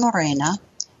 Rosa Morena,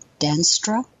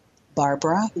 Denstra,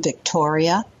 Barbara,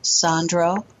 Victoria,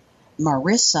 Sandro,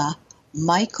 Marissa,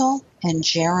 Michael, and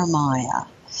Jeremiah.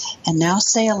 And now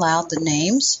say aloud the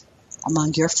names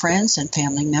among your friends and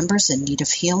family members in need of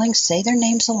healing. Say their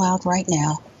names aloud right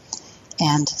now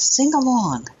and sing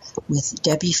along with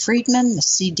Debbie Friedman. The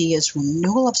CD is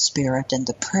Renewal of Spirit, and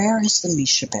the prayer is the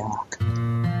Mishabarak.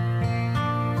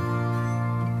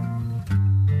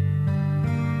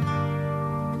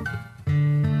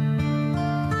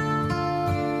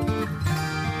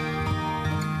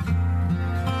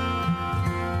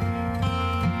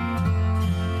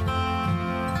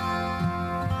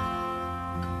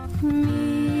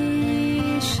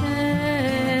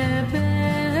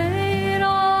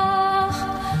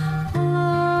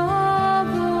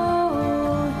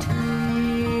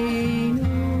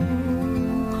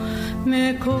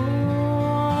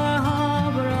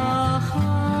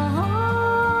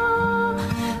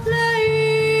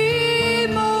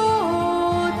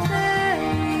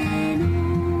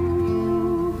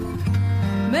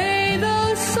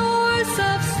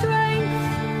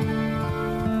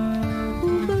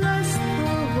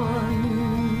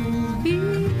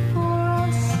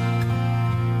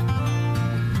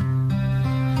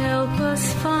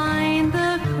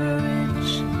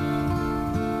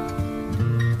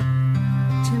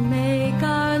 To make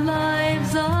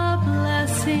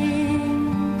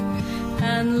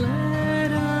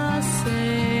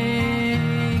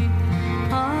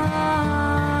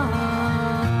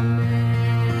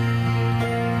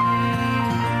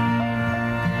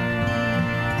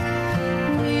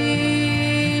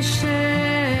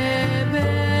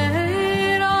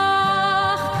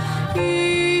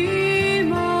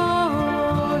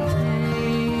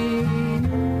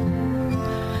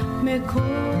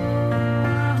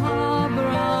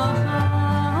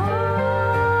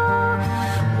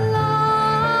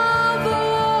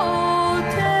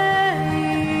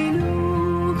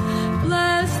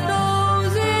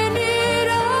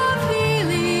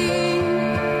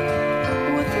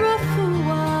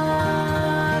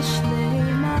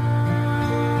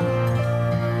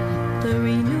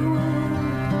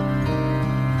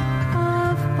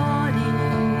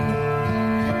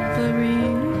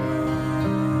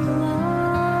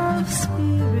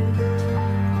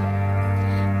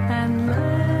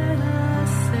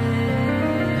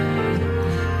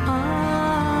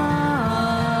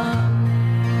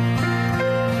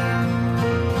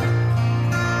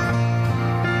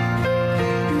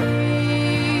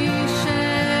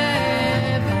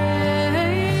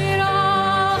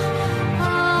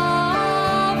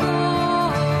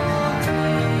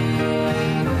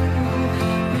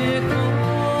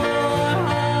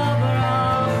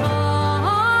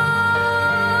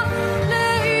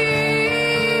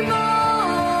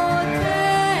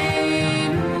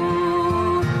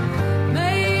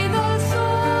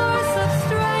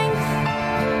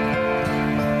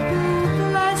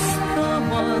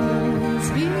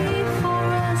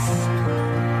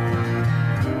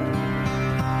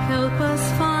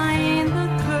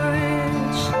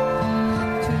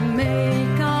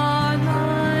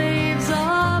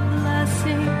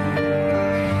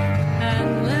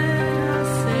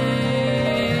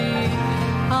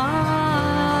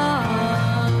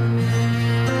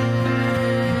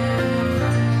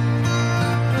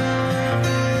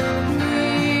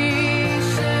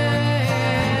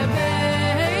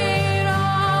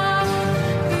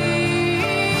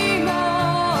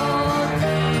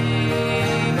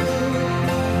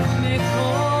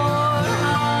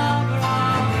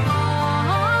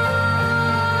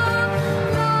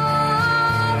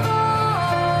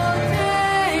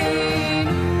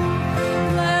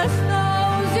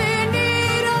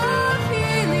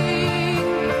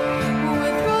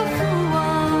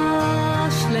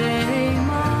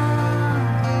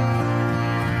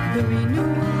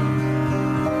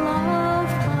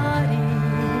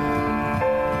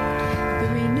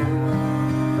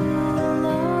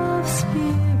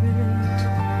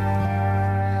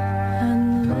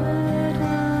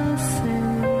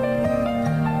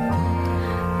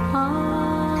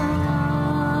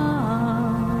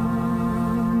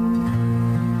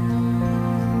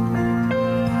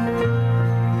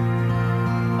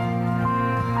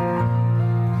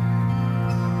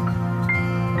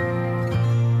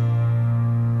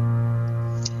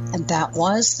That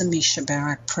was the Misha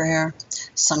Barak prayer,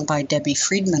 sung by Debbie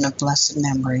Friedman of blessed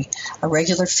memory, a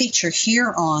regular feature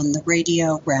here on the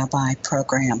Radio Rabbi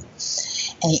program.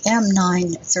 AM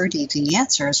 930, The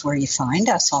Answer, is where you find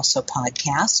us, also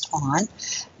podcast on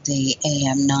the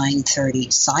AM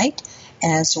 930 site,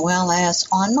 as well as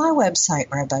on my website,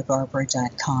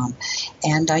 RabbiBarbara.com.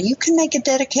 And you can make a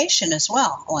dedication as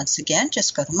well. Once again,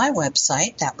 just go to my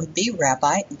website. That would be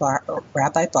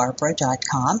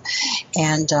RabbiBarbara.com,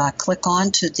 and click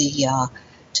on to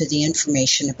the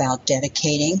information about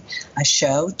dedicating a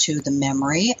show to the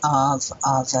memory of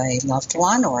a loved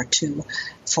one, or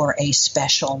for a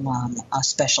special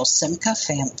Simcha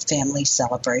family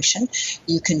celebration.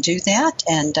 You can do that,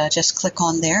 and just click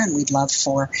on there, and we'd love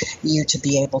for you to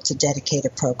be able to dedicate a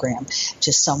program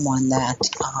to someone that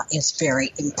is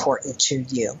very important to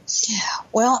you.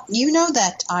 Well, you know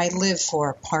that I live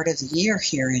for part of the year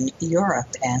here in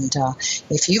Europe, and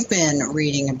if you've been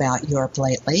reading about Europe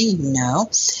lately, you know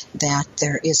that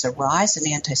there is a rise in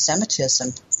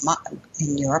anti-Semitism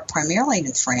in Europe, primarily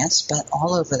in France, but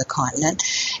all over the continent,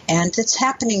 and it's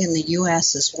happening in the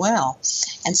U.S. as well.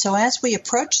 And so as we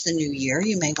approach the new year,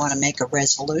 you may want to make a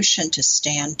resolution to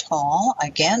stand tall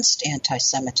against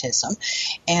anti-Semitism.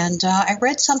 And I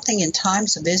read something in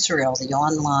Times of Israel, the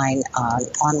online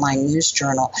news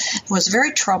journal. It was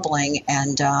very troubling,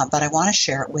 but I want to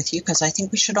share it with you because I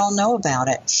think we should all know about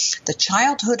it. The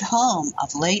childhood home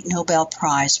of late Nobel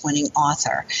Prize-winning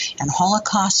author and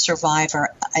Holocaust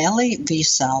survivor Elie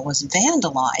Wiesel was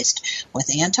vandalized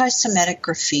with anti-Semitic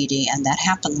graffiti, and that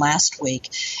happened last week.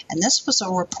 And this was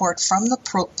a report from the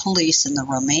police in the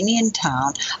Romanian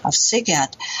town of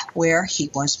Sighet, where he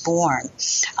was born.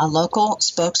 A local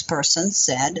spokesperson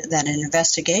said that an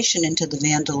investigation into the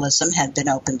vandalism had been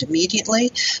opened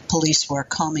immediately. Police were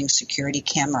combing security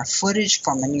camera footage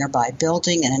from a nearby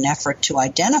building in an effort to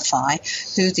identify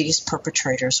who these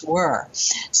perpetrators were.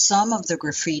 Some of the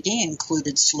graffiti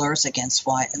included slurs against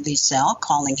Wiesel,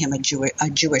 calling him a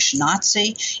Jewish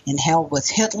Nazi, in hell with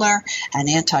Hitler, an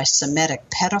anti-Semitic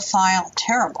pedophile,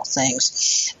 terrible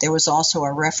things. There was also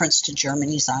a reference to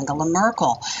Germany's Angela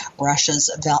Merkel,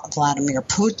 Russia's Vladimir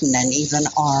Putin, and even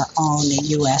our own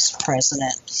U.S.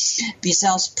 president.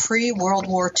 Wiesel's pre-World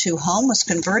War II home was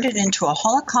converted into a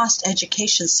Holocaust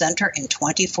education center in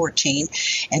 2014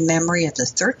 in memory of the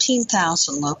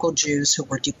 13,000 local Jews who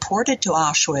were deported to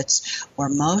Auschwitz, where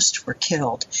most were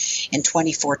killed. In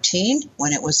 2014,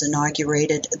 when it was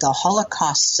inaugurated the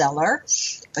Holocaust Cellar,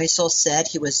 Wiesel said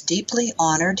he was deeply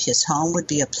honored his home would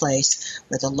be a place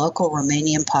where the local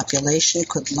Romanian population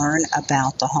could learn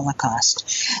about the Holocaust.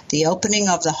 The opening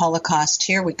of the Holocaust,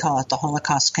 here we call it the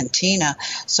Holocaust Cantina,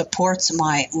 supports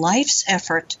my life's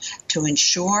effort to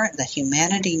ensure that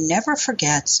humanity never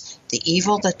forgets the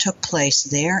evil that took place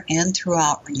there and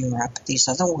throughout Europe. These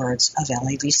are the words of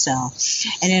Elie Wiesel.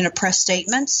 And in a press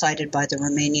statement cited by the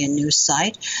Romanian news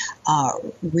site,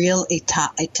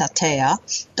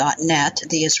 realitatea.net,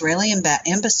 the Israeli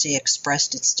embassy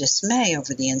expressed its dismay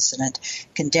over the incident,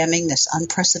 condemning this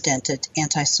unprecedented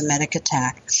anti-Semitic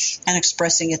attack and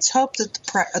expressing its hope that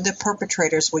the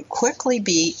perpetrators would quickly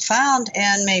be found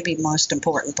and, maybe most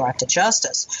important, brought to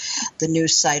justice. The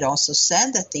news site also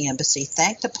said that the embassy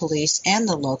thanked the police and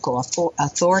the local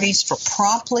authorities for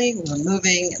promptly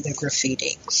removing the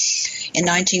graffiti. In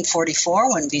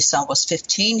 1944, when Wiesel was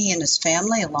 15, he and his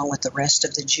family, along with the rest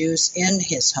of the Jews in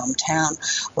his hometown,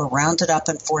 were rounded up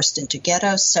and forced into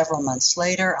ghettos. Several months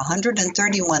later,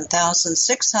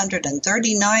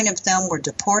 131,639 of them were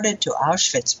deported to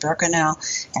Auschwitz-Birkenau,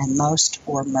 and most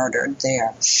were murdered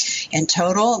there. In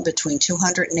total, between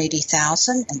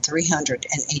 280,000 and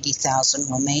 380,000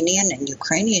 Romanian and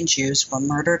Ukrainian Jews were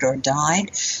murdered or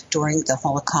died during the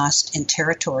Holocaust in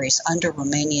territories under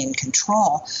Romanian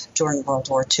control during World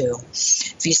War II.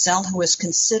 Wiesel, who is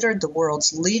considered the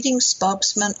world's leading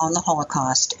spokesman on the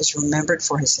Holocaust, is remembered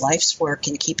for his life's work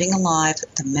in keeping alive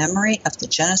the memory of the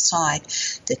genocide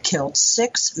that killed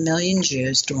 6 million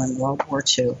Jews during World War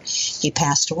II. He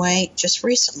passed away just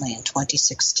recently in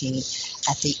 2016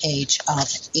 at the age of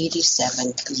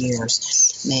 87 years.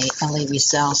 May Elie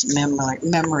Wiesel's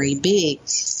memory be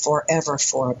forever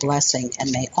for blessing,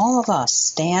 and may all of us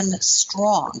stand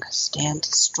strong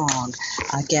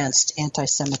against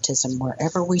anti-Semitism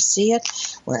wherever we see it,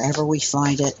 wherever we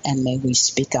find it, and may we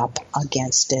speak up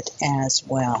against it as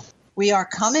well. We are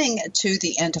coming to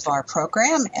the end of our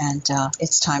program, and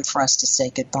it's time for us to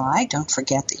say goodbye. Don't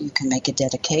forget that you can make a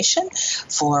dedication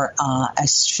for a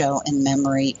show in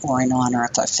memory or in honor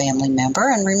of a family member.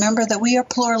 And remember that we are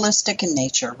pluralistic in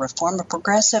nature: Reformer,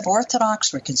 Progressive,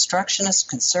 Orthodox, Reconstructionist,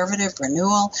 Conservative,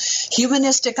 Renewal,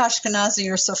 Humanistic, Ashkenazi,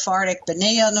 or Sephardic,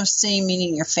 B'nai Yonusi,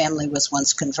 meaning your family was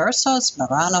once Conversos,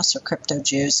 Marranos, or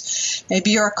Crypto-Jews.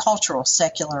 Maybe you're a cultural,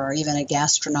 secular, or even a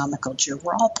gastronomical Jew.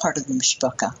 We're all part of the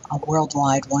Mishpucha, a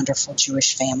worldwide wonderful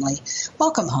Jewish family.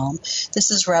 Welcome home.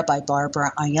 This is Rabbi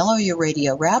Barbara on Yellow U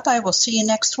Radio Rabbi. We'll see you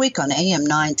next week on AM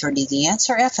 930 The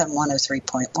Answer, FM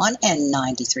 103.1 and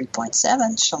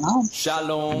 93.7. Shalom.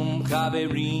 Shalom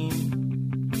Chaverim.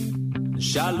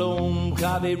 Shalom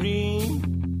Chaverim.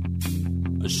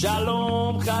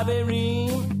 Shalom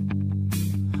Chaverim.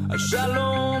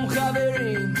 Shalom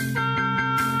Chaverim.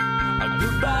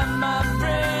 Goodbye my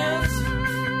friends.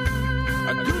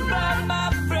 Goodbye my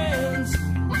friends.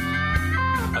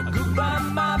 Goodbye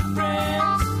my